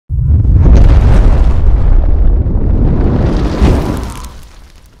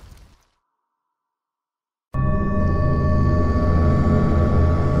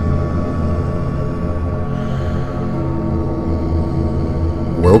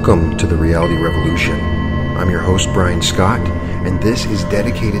Welcome to the Reality Revolution. I'm your host, Brian Scott, and this is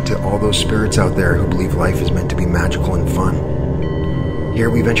dedicated to all those spirits out there who believe life is meant to be magical and fun. Here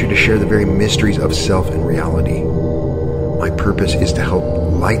we venture to share the very mysteries of self and reality. My purpose is to help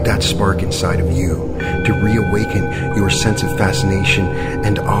light that spark inside of you, to reawaken your sense of fascination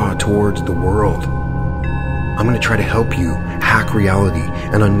and awe towards the world. I'm going to try to help you hack reality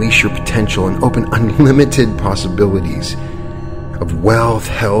and unleash your potential and open unlimited possibilities of wealth,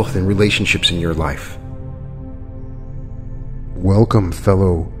 health, and relationships in your life. Welcome,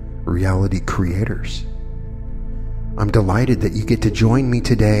 fellow reality creators. I'm delighted that you get to join me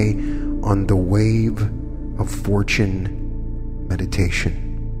today on the Wave of Fortune meditation.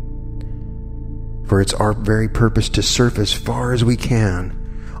 For it's our very purpose to surf as far as we can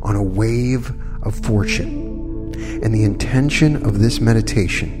on a wave of fortune. And the intention of this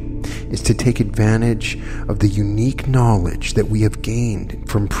meditation is to take advantage of the unique knowledge that we have gained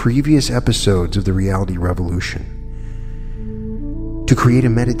from previous episodes of the Reality Revolution to create a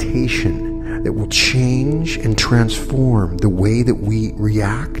meditation that will change and transform the way that we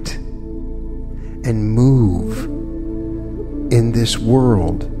react and move in this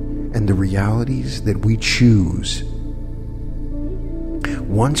world and the realities that we choose.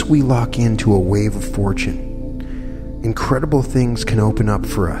 Once we lock into a wave of fortune, incredible things can open up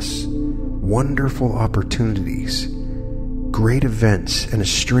for us. Wonderful opportunities, great events, and a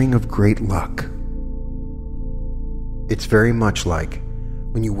string of great luck. It's very much like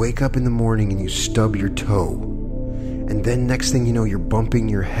when you wake up in the morning and you stub your toe, and then next thing you know, you're bumping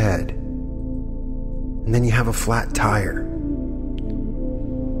your head, and then you have a flat tire,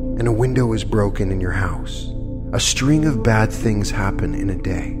 and a window is broken in your house. A string of bad things happen in a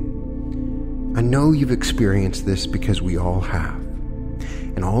day. I know you've experienced this because we all have.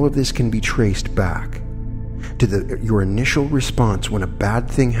 And all of this can be traced back to your initial response when a bad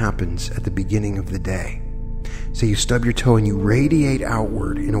thing happens at the beginning of the day. So you stub your toe and you radiate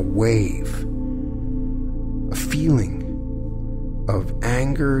outward in a wave, a feeling of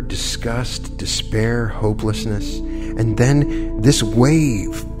anger, disgust, despair, hopelessness. And then this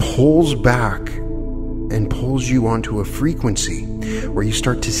wave pulls back and pulls you onto a frequency where you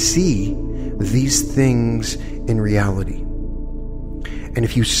start to see these things in reality. And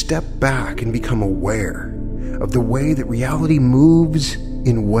if you step back and become aware of the way that reality moves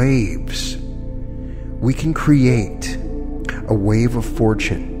in waves, we can create a wave of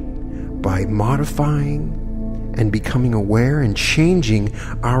fortune by modifying and becoming aware and changing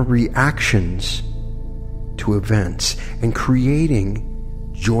our reactions to events and creating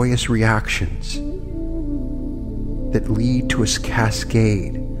joyous reactions that lead to a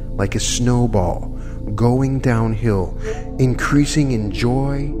cascade, like a snowball, going downhill, increasing in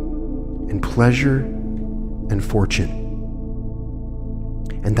joy and pleasure and fortune.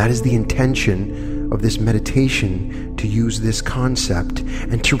 And that is the intention of this meditation, to use this concept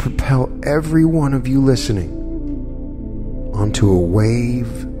and to propel every one of you listening onto a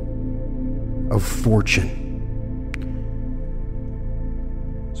wave of fortune.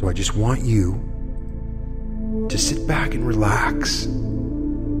 So I just want you to sit back and relax.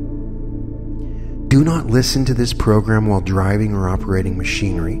 Do not listen to this program while driving or operating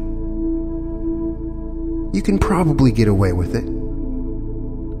machinery. You can probably get away with it,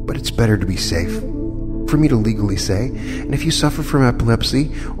 but it's better to be safe, for me to legally say. And if you suffer from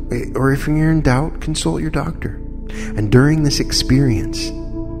epilepsy, or if you're in doubt, consult your doctor. And during this experience,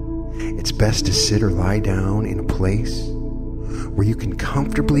 it's best to sit or lie down in a place where you can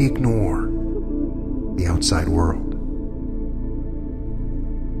comfortably ignore the outside world.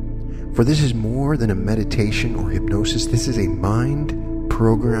 For this is more than a meditation or hypnosis. This is a mind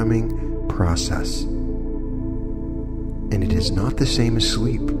programming process. And it is not the same as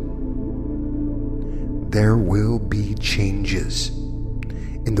sleep. There will be changes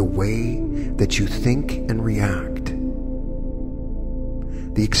in the way that you think and react.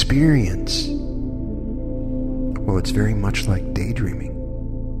 The experience, well, it's very much like daydreaming.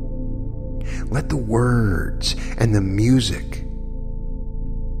 Let the words and the music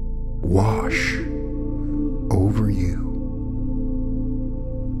wash over you.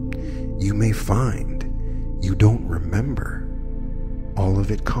 You may find you don't remember all of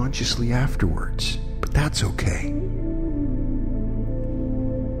it consciously afterwards, but that's okay.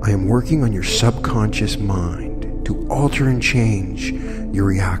 I am working on your subconscious mind to alter and change your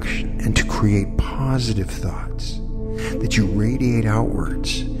reaction and to create positive thoughts that you radiate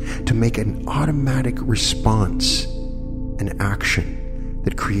outwards to make an automatic response and action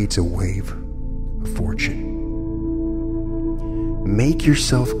that creates a wave of fortune. Make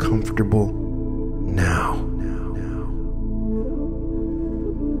yourself comfortable now.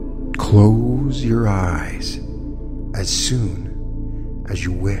 Close your eyes as soon as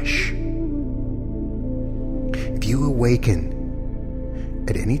you wish. If you awaken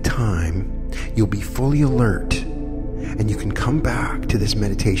at any time, you'll be fully alert, and you can come back to this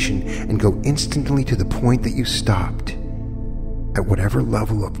meditation and go instantly to the point that you stopped at whatever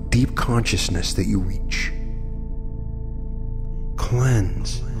level of deep consciousness that you reach.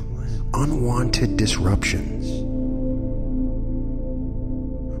 Cleanse unwanted disruptions.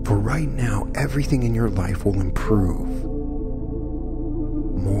 For right now, everything in your life will improve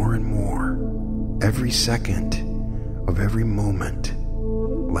more and more every second of every moment,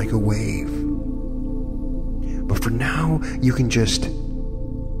 like a wave. But for now, you can just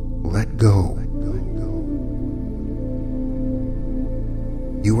let go.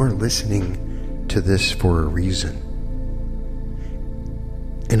 You are listening to this for a reason.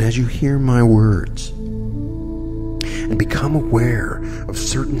 And as you hear my words and become aware of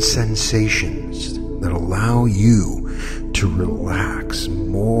certain sensations that allow you to relax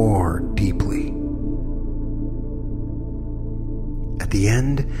more deeply, at the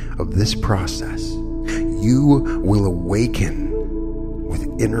end of this process, you will awaken with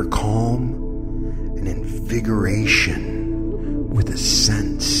inner calm and invigoration, with a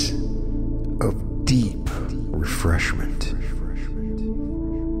sense of deep refreshment.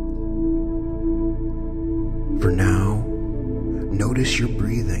 For now, notice your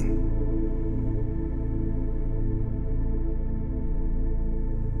breathing.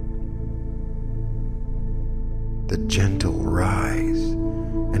 The gentle rise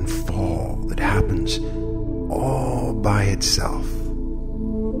and fall that happens all by itself.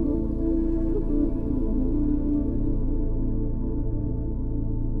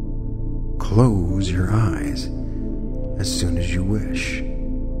 Close your eyes as soon as you wish.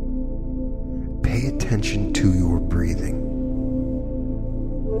 Pay attention to your breathing.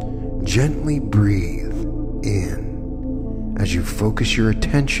 Gently breathe in as you focus your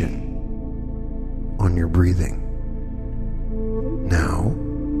attention on your breathing. Now,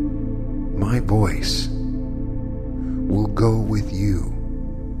 my voice will go with you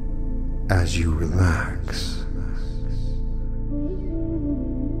as you relax.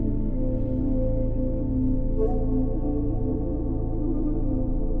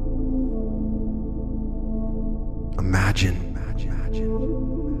 Imagine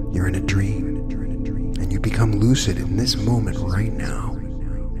you're in a dream and you become lucid in this moment right now.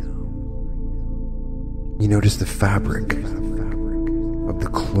 You notice the fabric of the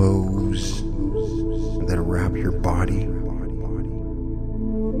clothes that wrap your body.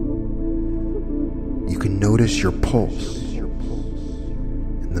 You can notice your pulse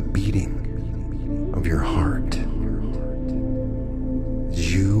and the beating of your heart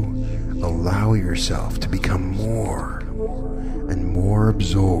as you allow yourself to become more and more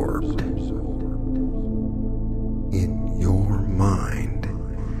absorbed in your mind.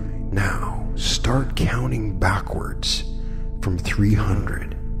 Now, start counting backwards from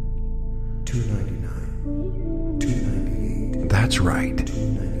 300. 299. 298. That's right.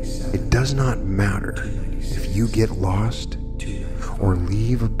 It does not matter if you get lost or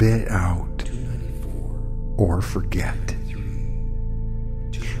leave a bit out or forget.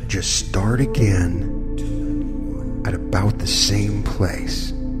 Just start again at about the same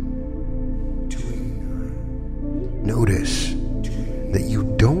place. Notice that you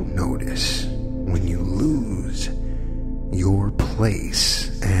don't notice when you lose your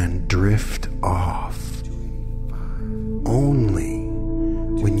place and drift off. Only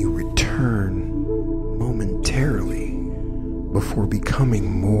when you return momentarily before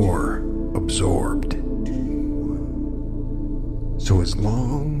becoming more absorbed. So as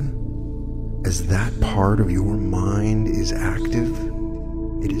long as that part of your mind is active,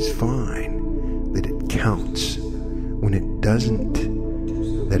 it is fine that it counts. When it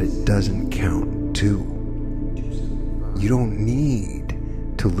doesn't, that it doesn't count too. You don't need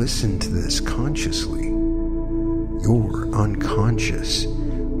to listen to this consciously. Your unconscious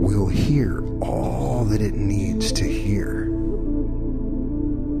will hear all that it needs to hear.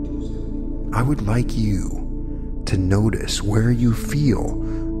 I would like you to notice where you feel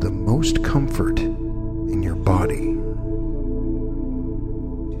the most comfort in your body.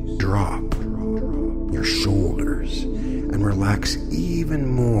 Drop your shoulders and relax even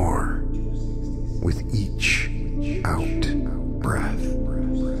more with each out breath.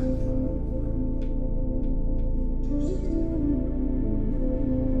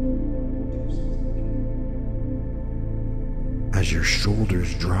 As your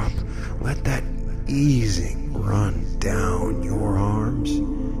shoulders drop, let that easing run down your arms,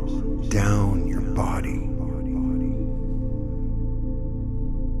 down your body.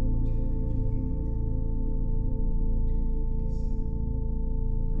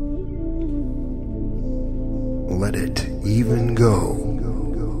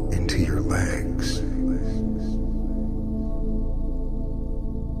 go into your legs.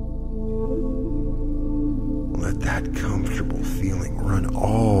 Let that comfortable feeling run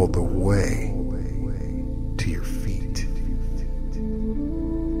all the way to your feet.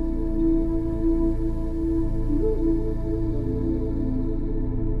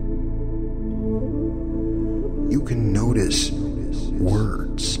 You can notice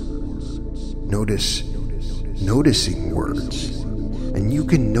words. Noticing words. And you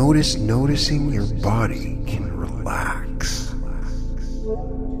can noticing your body can relax.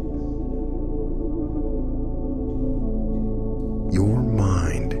 Your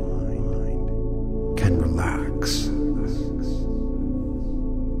mind can relax.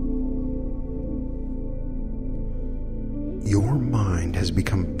 Your mind has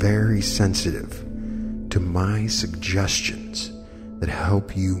become very sensitive to my suggestions that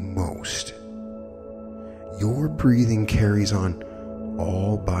help you most. Your breathing carries on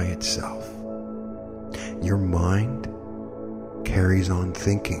all by itself. Your mind carries on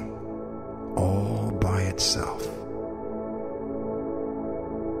thinking all by itself.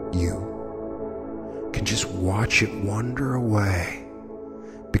 You can just watch it wander away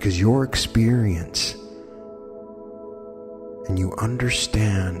because your experience and you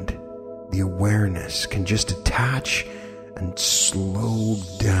understand the awareness can just attach and slow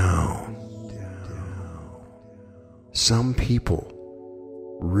down. Some people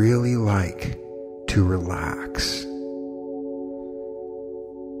really like to relax.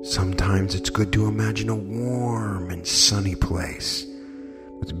 Sometimes it's good to imagine a warm and sunny place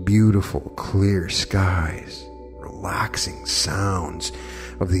with beautiful, clear skies, relaxing sounds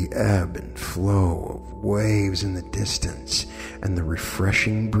of the ebb and flow of waves in the distance, and the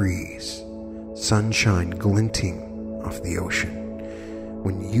refreshing breeze, sunshine glinting off the ocean.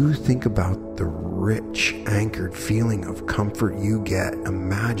 When you think about the rich, anchored feeling of comfort you get,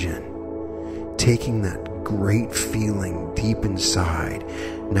 imagine taking that great feeling deep inside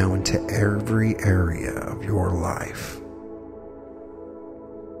now into every area of your life.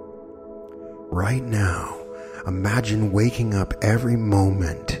 Right now, imagine waking up every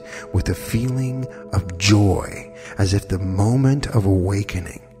moment with a feeling of joy, as if the moment of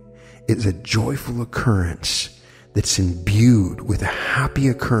awakening is a joyful occurrence that's imbued with a happy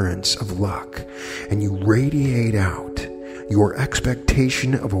occurrence of luck, and you radiate out your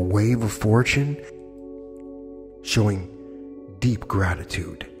expectation of a wave of fortune, showing deep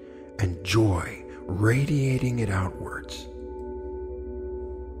gratitude and joy, radiating it outwards.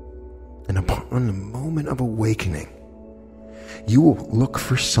 And upon the moment of awakening, you will look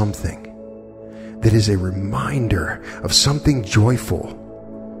for something that is a reminder of something joyful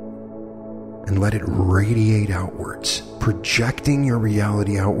and let it radiate outwards, projecting your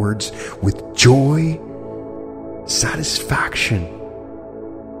reality outwards with joy, satisfaction,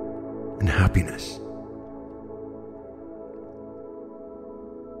 and happiness.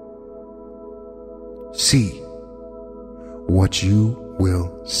 See what you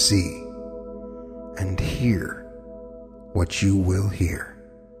will see, and hear what you will hear,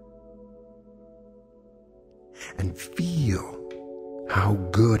 and feel how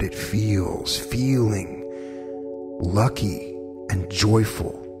good it feels, feeling lucky and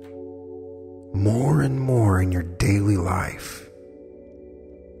joyful more and more in your daily life.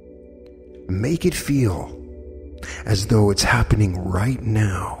 Make it feel as though it's happening right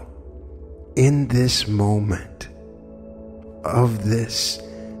now, in this moment of this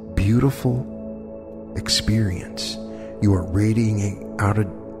beautiful experience. You are radiating out a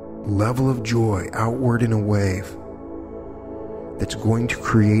level of joy outward in a wave that's going to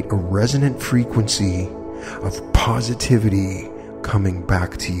create a resonant frequency of positivity coming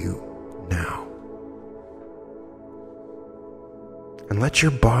back to you now. And let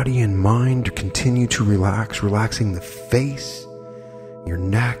your body and mind continue to relax, relaxing the face, your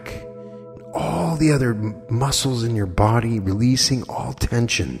neck, and all the other muscles in your body, releasing all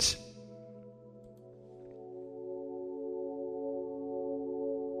tensions.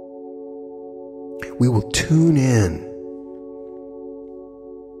 We will tune in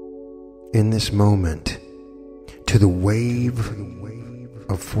this moment to the wave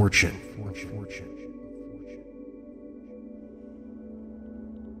of fortune.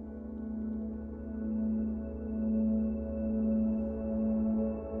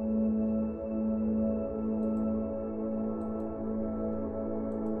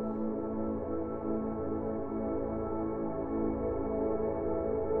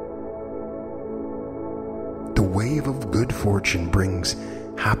 The wave of good fortune brings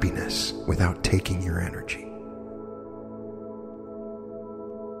happiness without taking your energy.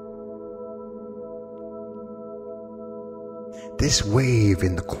 this wave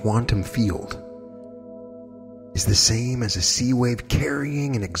in the quantum field is the same as a sea wave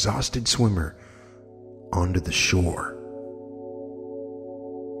carrying an exhausted swimmer onto the shore.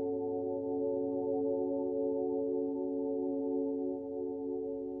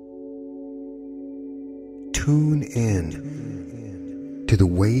 Tune in to the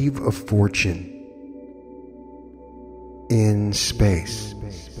wave of fortune in space.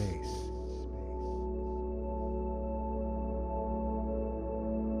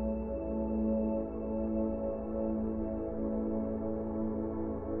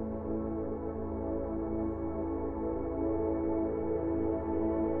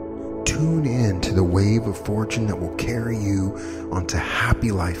 Tune in to the wave of fortune that will carry you onto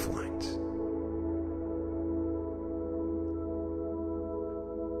happy lifelines.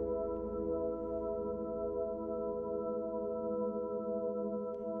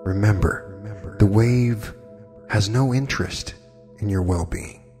 Remember, the wave has no interest in your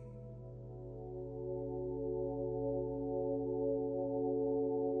well-being.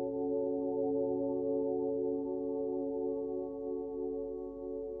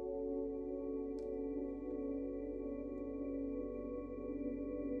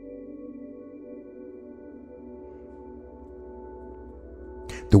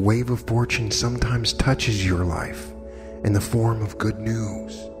 The wave of fortune sometimes touches your life in the form of good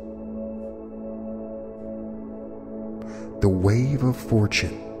news. The wave of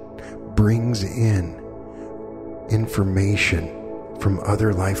fortune brings in information from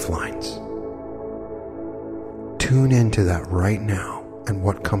other lifelines. Tune into that right now and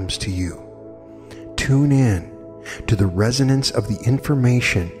what comes to you. Tune in to the resonance of the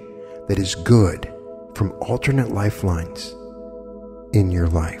information that is good from alternate lifelines in your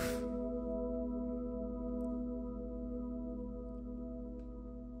life.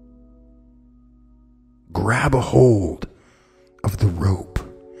 Grab a hold of the rope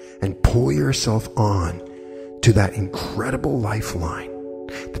and pull yourself on to that incredible lifeline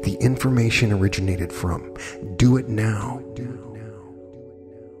that the information originated from. Do it now.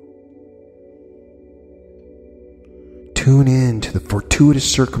 Tune in to the fortuitous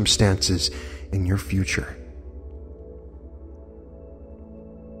circumstances in your future.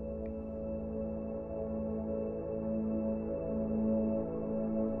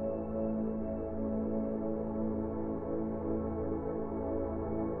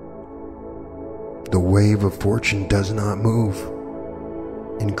 The wave of fortune does not move,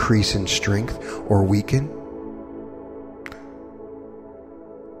 increase in strength, or weaken.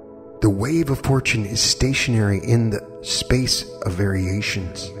 The wave of fortune is stationary in the space of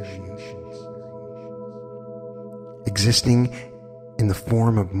variations, existing in the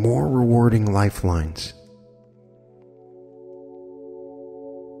form of more rewarding lifelines.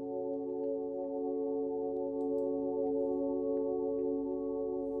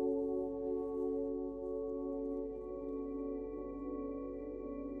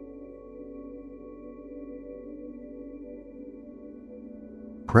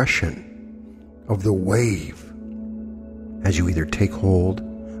 Of the wave as you either take hold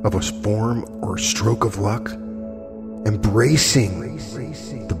of a form or stroke of luck, embracing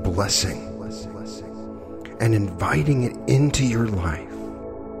the blessing and inviting it into your life.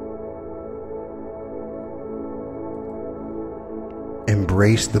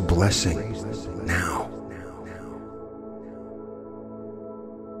 Embrace the blessing now.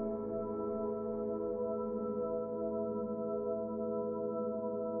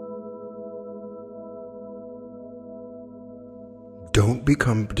 Don't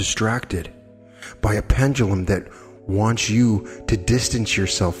become distracted by a pendulum that wants you to distance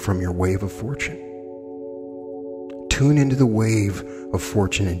yourself from your wave of fortune. Tune into the wave of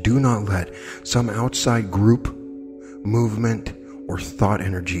fortune and do not let some outside group, movement, or thought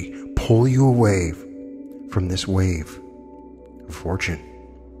energy pull you away from this wave of fortune.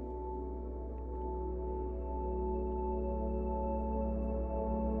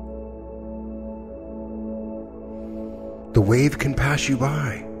 The wave can pass you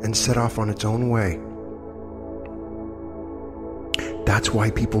by and set off on its own way. That's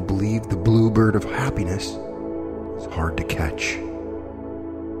why people believe the bluebird of happiness is hard to catch.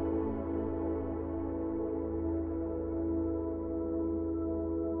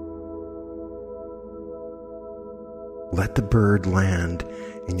 Let the bird land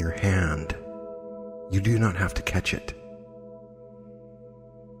in your hand. You do not have to catch it.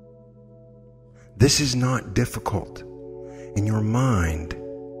 This is not difficult. In your mind,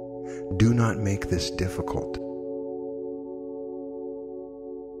 do not make this difficult.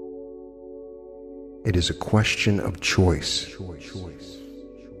 It is a question of choice.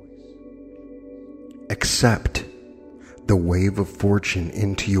 Accept the wave of fortune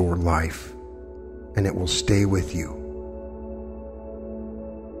into your life, and it will stay with you.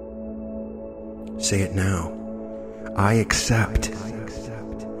 Say it now. I accept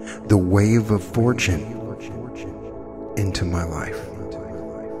the wave of fortune into my life.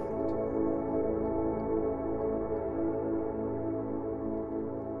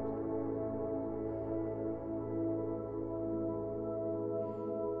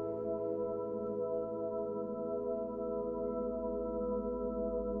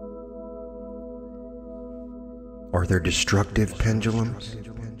 Are there destructive pendulums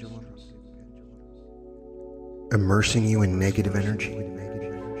immersing you in negative energy,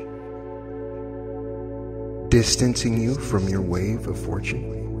 distancing you from your wave of fortune?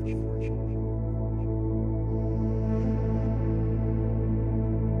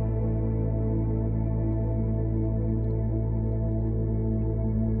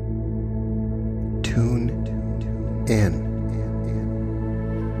 Tune in.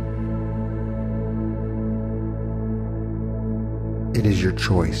 It is your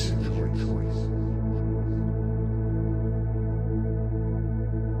choice.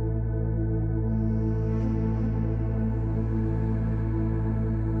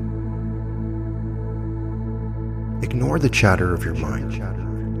 Ignore the chatter of your mind.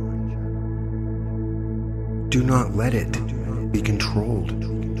 Do not let it be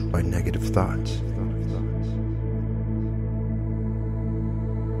controlled by negative thoughts.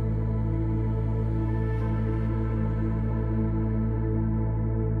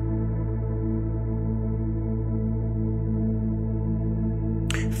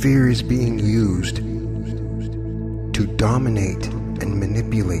 Fear is being used to dominate and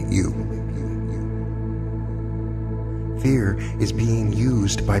manipulate you. Fear is being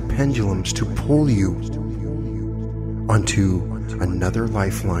used by pendulums to pull you onto another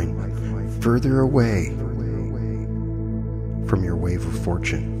lifeline further away from your wave of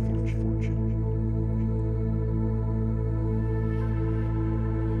fortune.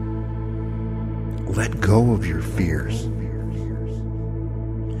 Let go of your fears.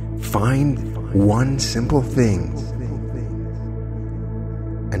 Find one simple thing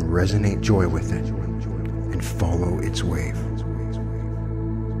and resonate joy with it and follow its wave.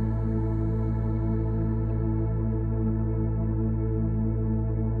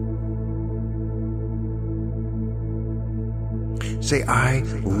 Say, I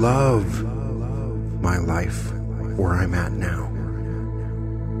love my life where I'm at now.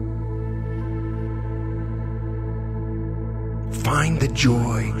 Find the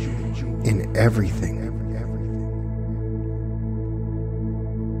joy in everything.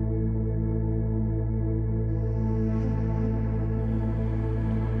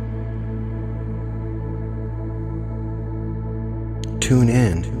 Tune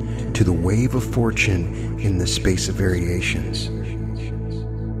in to the wave of fortune in the space of variations.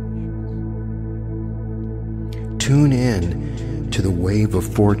 Tune in to the wave of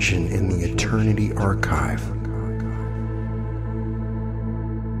fortune in the eternity archive.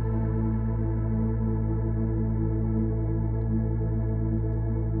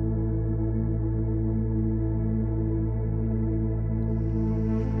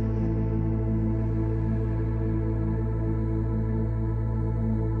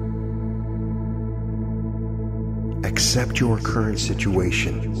 Accept your current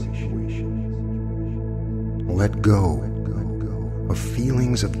situation. Let go of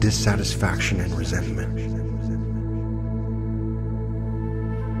feelings of dissatisfaction and resentment.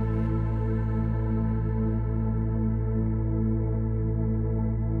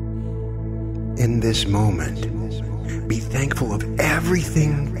 In this moment, be thankful of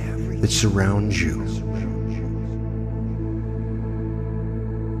everything that surrounds you.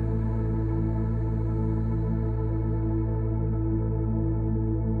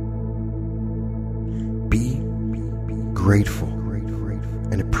 Grateful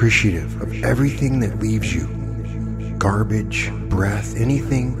and appreciative of everything that leaves you. Garbage, breath,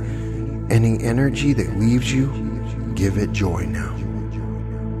 anything, any energy that leaves you, give it joy now.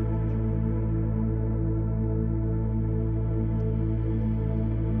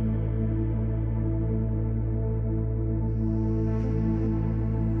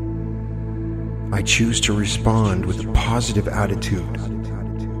 I choose to respond with a positive attitude.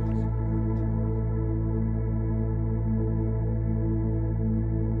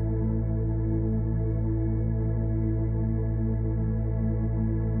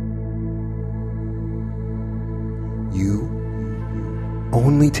 You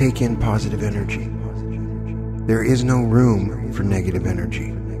only take in positive energy. There is no room for negative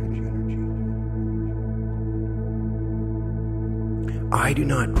energy. I do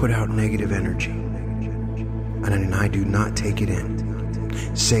not put out negative energy. and I do not take it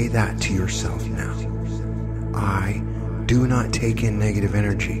in. Say that to yourself now. I do not take in negative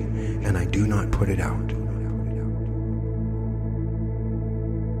energy, and I do not put it out.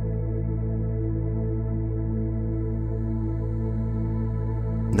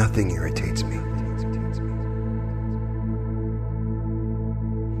 Nothing irritates me.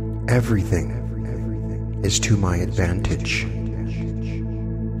 Everything is to my advantage.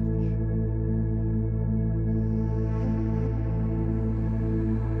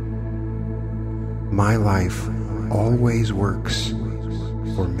 My life always works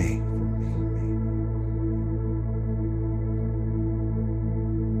for me.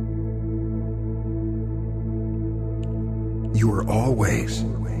 You are always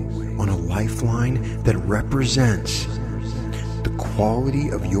on a lifeline that represents the quality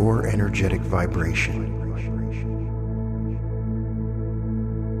of your energetic vibration.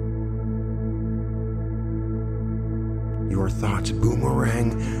 Your thoughts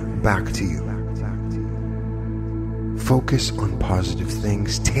boomerang back to you. Focus on positive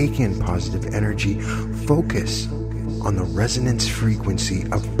things, take in positive energy, focus on the resonance frequency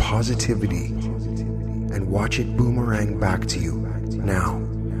of positivity, and watch it boomerang back to you now.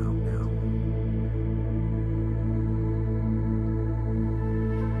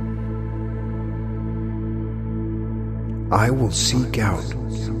 I will seek out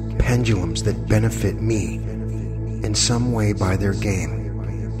pendulums that benefit me in some way by their game.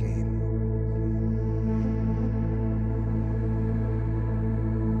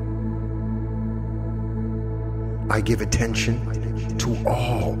 I give attention to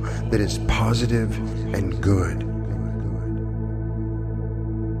all that is positive and good.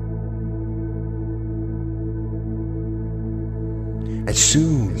 As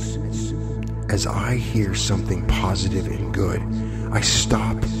soon as I hear something positive and good, I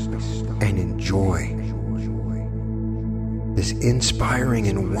stop and enjoy this inspiring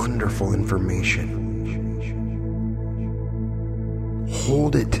and wonderful information.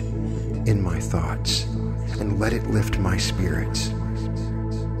 Hold it in my thoughts and let it lift my spirits.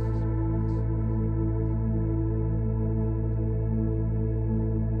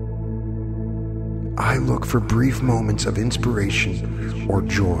 I look for brief moments of inspiration or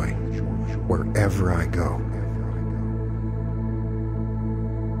joy wherever I go.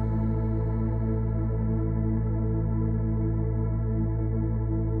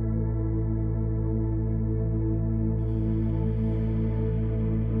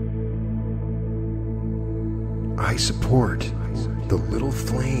 I support the little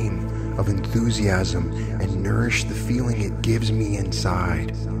flame of enthusiasm and nourish the feeling it gives me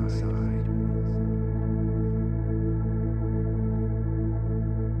inside.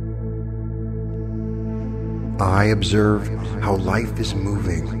 I observe how life is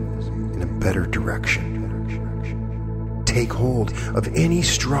moving in a better direction. Take hold of any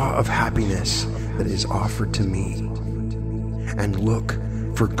straw of happiness that is offered to me and look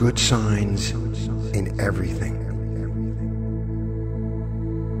for good signs in everything.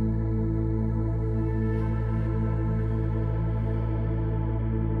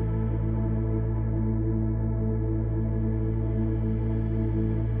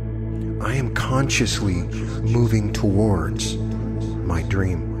 I am consciously moving towards my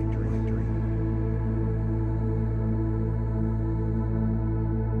dream.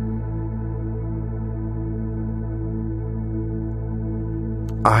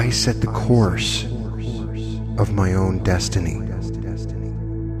 I set the course of my own destiny.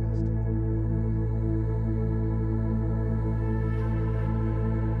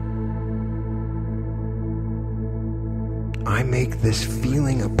 I make this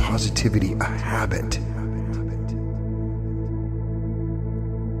feeling of positivity a habit.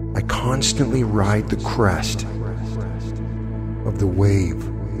 I constantly ride the crest of the wave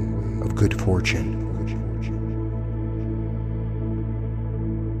of good fortune.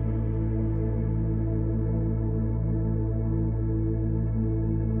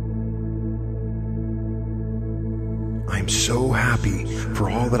 I'm so happy for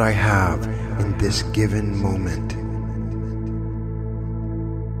all that I have in this given moment.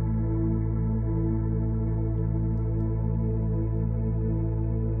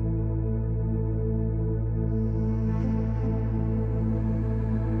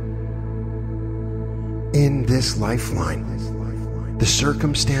 In this lifeline, the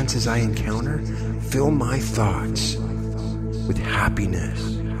circumstances I encounter fill my thoughts with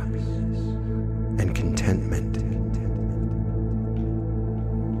happiness and contentment.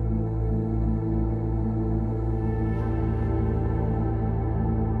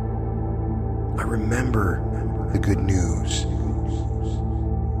 I remember the good news.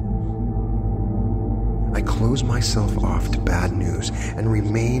 I I close myself off to bad news and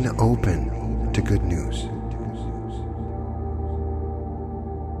remain open to good news.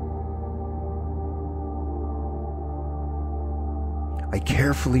 I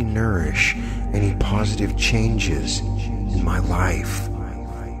carefully nourish any positive changes in my life,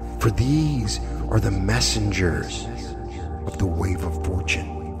 for these are the messengers of the wave of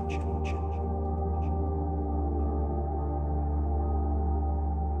fortune.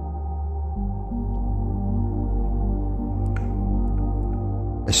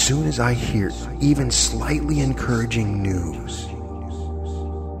 As soon as I hear even slightly encouraging news,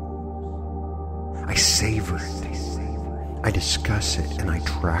 I savor it, I discuss it, and I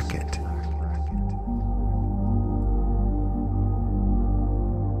track it.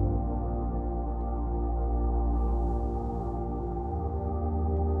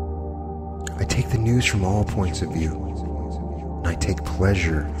 I take the news from all points of view, and I take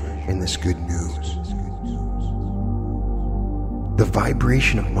pleasure in this good news. The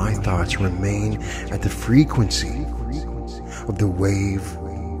vibration of my thoughts remain at the frequency of the wave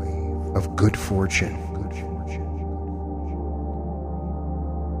of good fortune.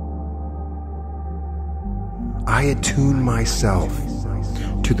 I attune myself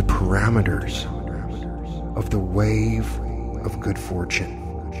to the parameters of the wave of good fortune.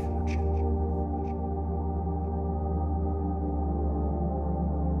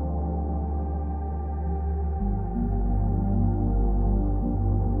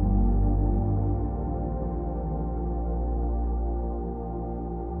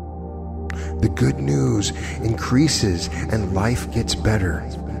 The good news increases and life gets better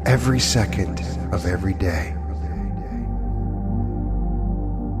every second of every day.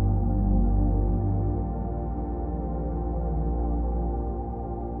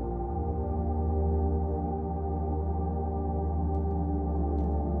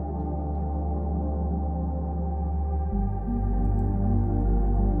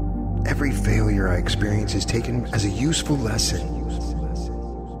 Every failure I experience is taken as a useful lesson.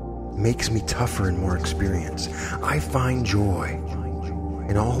 Makes me tougher and more experienced. I find joy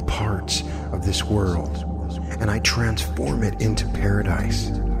in all parts of this world, and I transform it into paradise.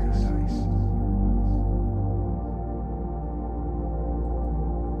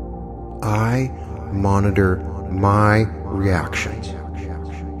 I monitor my reactions.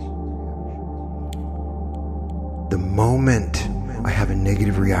 The moment I have a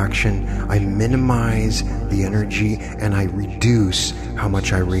negative reaction, I minimize the energy and I reduce how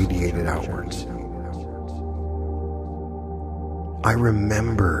much I radiate it outwards. I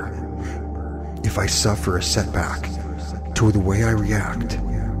remember if I suffer a setback to the way I react.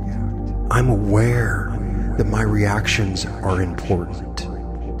 I'm aware that my reactions are important.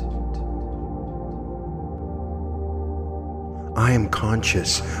 I am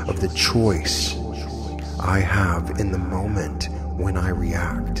conscious of the choice I have in the moment when I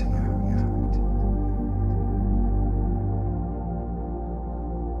react.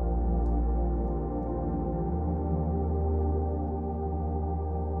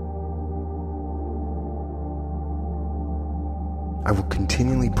 I will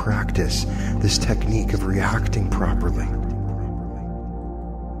continually practice this technique of reacting properly.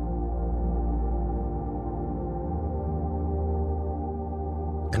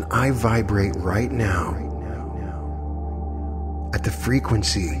 And I vibrate right now at the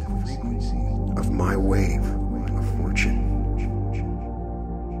frequency of my wave of fortune.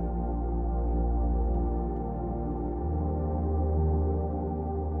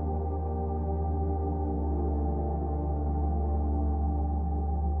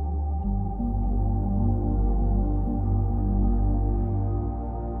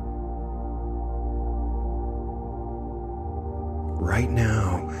 Right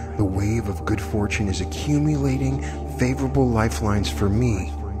now, the wave of good fortune is accumulating favorable lifelines for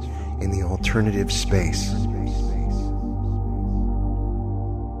me in the alternative space.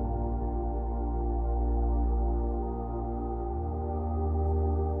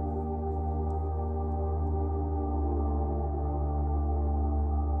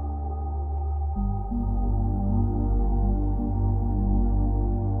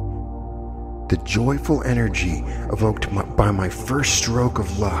 The joyful energy evoked by my first stroke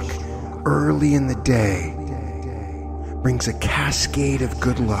of luck early in the day brings a cascade of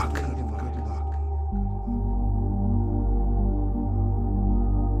good luck.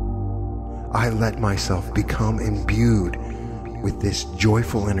 I let myself become imbued with this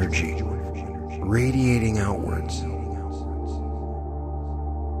joyful energy, radiating outwards.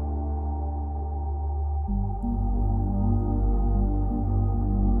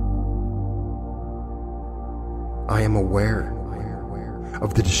 I am aware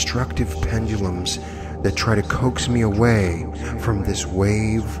of the destructive pendulums that try to coax me away from this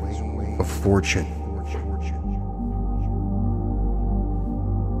wave of fortune.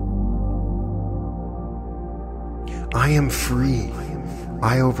 I am free.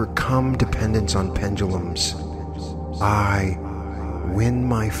 I overcome dependence on pendulums. I win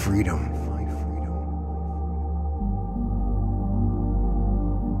my freedom.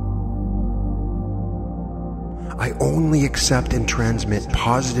 I only accept and transmit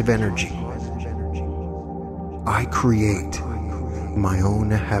positive energy. I create my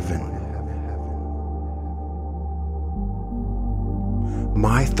own heaven.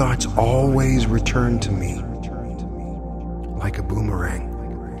 My thoughts always return to me like a boomerang.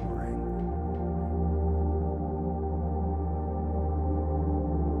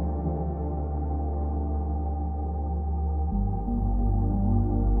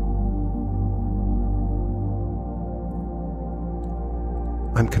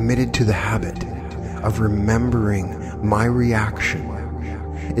 I'm committed to the habit of remembering my reaction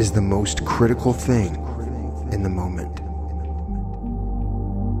is the most critical thing in the moment.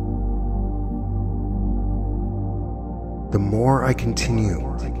 The more I continue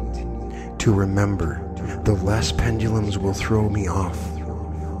to remember, the less pendulums will throw me off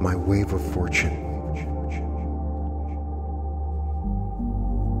my wave of fortune.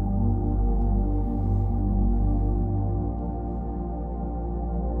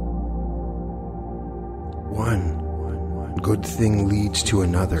 One good thing leads to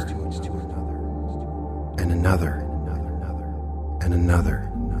another, and another, and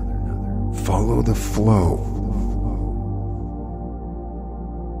another. Follow the flow.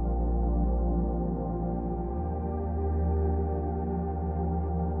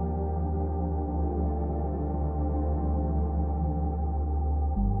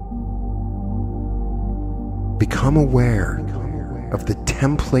 Become aware of the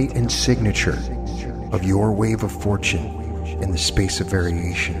template and signature of your wave of fortune in the space of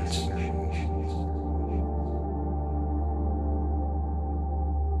variations.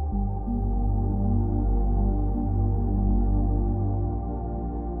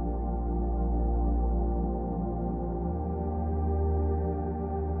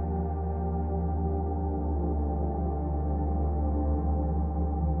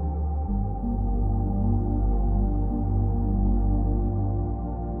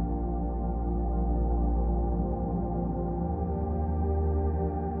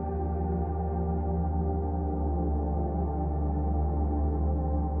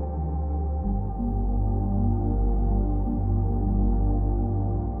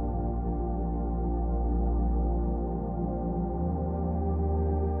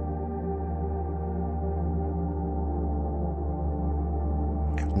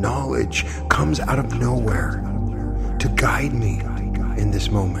 Knowledge comes out of nowhere to guide me in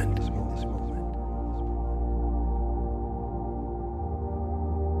this moment.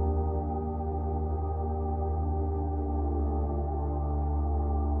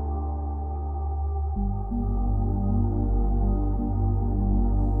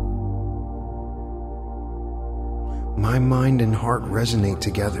 My mind and heart resonate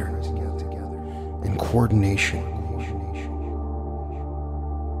together in coordination.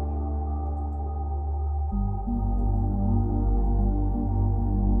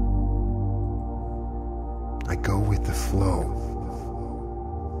 I go with the flow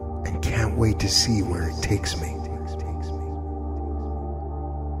and can't wait to see where it takes me.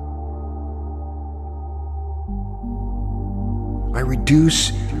 I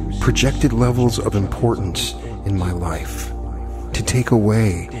reduce projected levels of importance in my life to take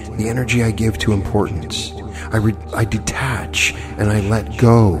away the energy I give to importance. I detach and I let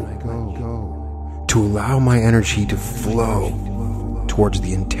go to allow my energy to flow towards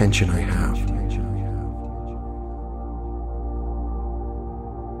the intention I have.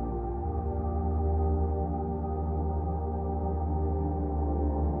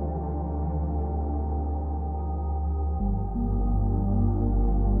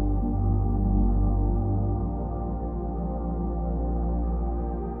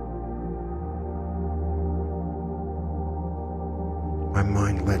 My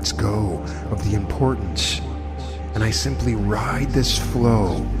mind lets go of the importance, and I simply ride this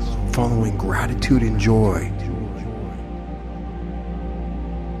flow, following gratitude and joy.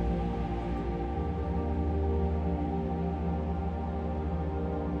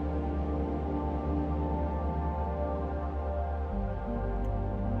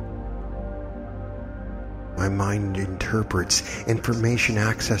 My mind interprets information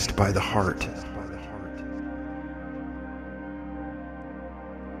accessed by the heart.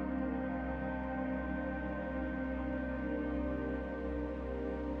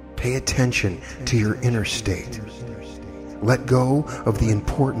 Pay attention to your inner state. Let go of the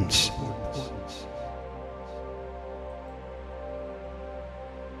importance.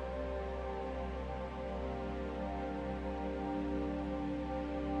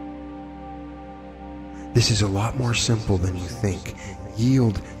 This is a lot more simple than you think.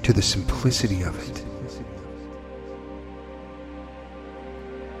 Yield to the simplicity of it.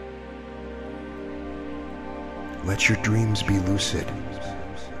 Let your dreams be lucid.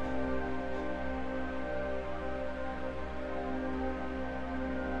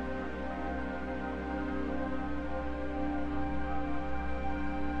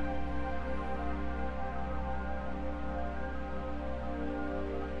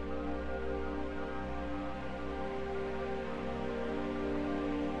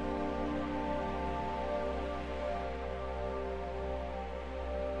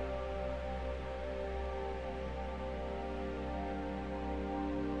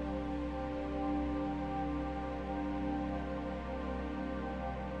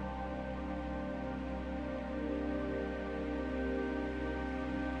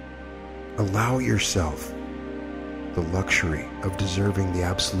 Allow yourself the luxury of deserving the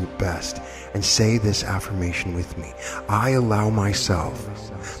absolute best, and say this affirmation with me. I allow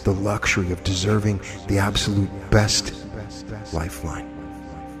myself the luxury of deserving the absolute best lifeline.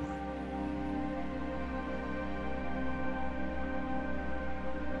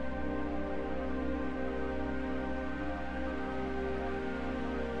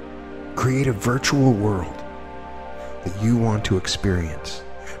 Create a virtual world that you want to experience,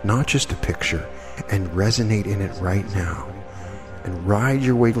 not just a picture, and resonate in it right now, and ride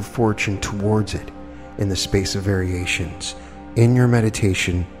your wave of fortune towards it in the space of variations. In your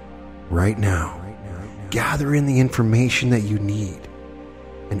meditation right now, gather in the information that you need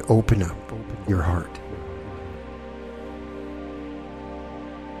and open up your heart.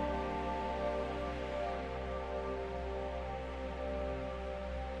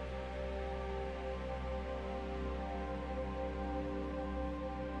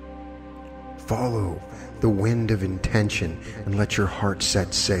 Follow the wind of intention and let your heart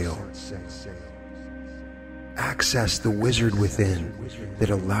set sail. Access the wizard within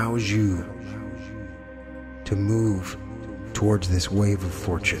that allows you to move towards this wave of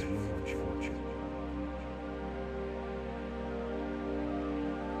fortune.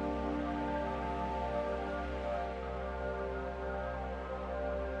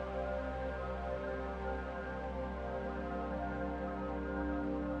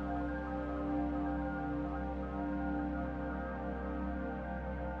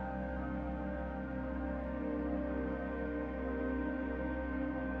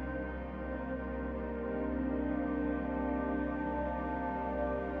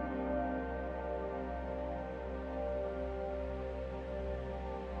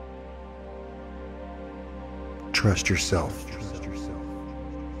 Trust yourself.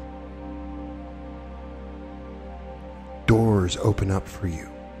 Doors open up for you.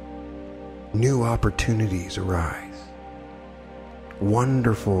 New opportunities arise.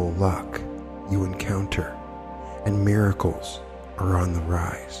 Wonderful luck you encounter, and miracles are on the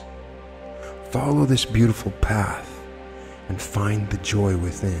rise. Follow this beautiful path and find the joy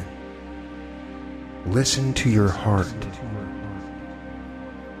within. Listen to your heart.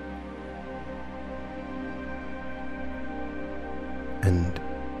 And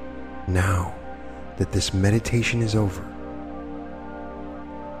now that this meditation is over,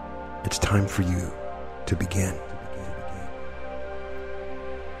 it's time for you to begin.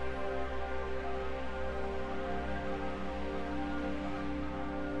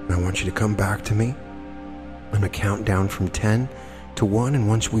 And I want you to come back to me on a countdown from 10 to 1, and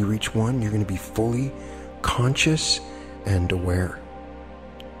once we reach 1, you're going to be fully conscious and aware.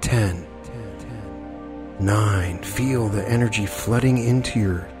 10, 9, feel the energy flooding into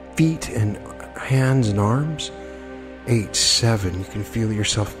your feet and hands and arms. 8, 7, you can feel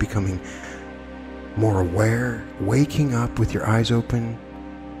yourself becoming more aware, waking up with your eyes open.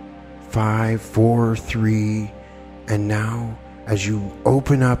 5, 4, 3, and now as you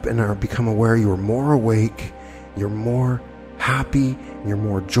open up and are become aware, you're more awake, you're more happy, you're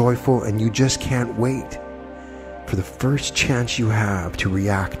more joyful, and you just can't wait for the first chance you have to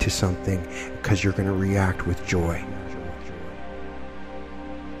react to something, because you're going to react with joy.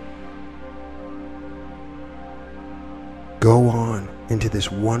 Go on into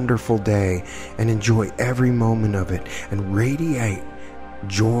this wonderful day and enjoy every moment of it, and radiate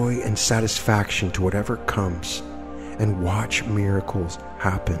joy and satisfaction to whatever comes, and watch miracles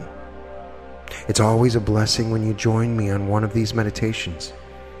happen. It's always a blessing when you join me on one of these meditations.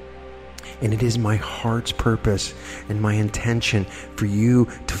 And it is my heart's purpose and my intention for you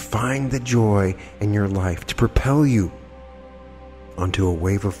to find the joy in your life, to propel you onto a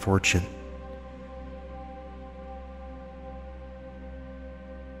wave of fortune.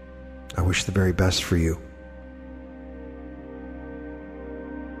 I wish the very best for you.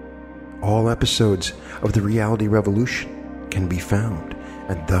 All episodes of The Reality Revolution can be found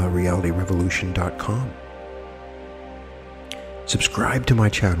at therealityrevolution.com. Subscribe to my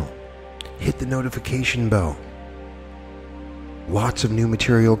channel. Hit the notification bell. Lots of new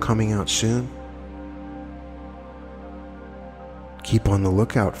material coming out soon. Keep on the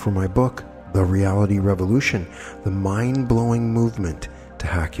lookout for my book, The Reality Revolution, the mind-blowing movement to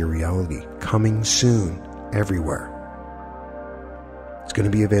hack your reality, coming soon everywhere. It's going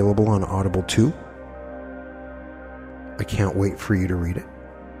to be available on Audible too. I can't wait for you to read it.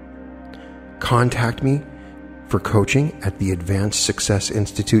 Contact me for coaching at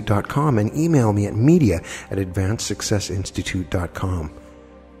theadvancedsuccessinstitute.com and email me at media@advancedsuccessinstitute.com.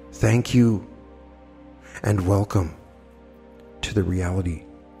 Thank you and welcome to the Reality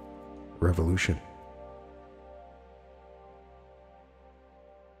Revolution.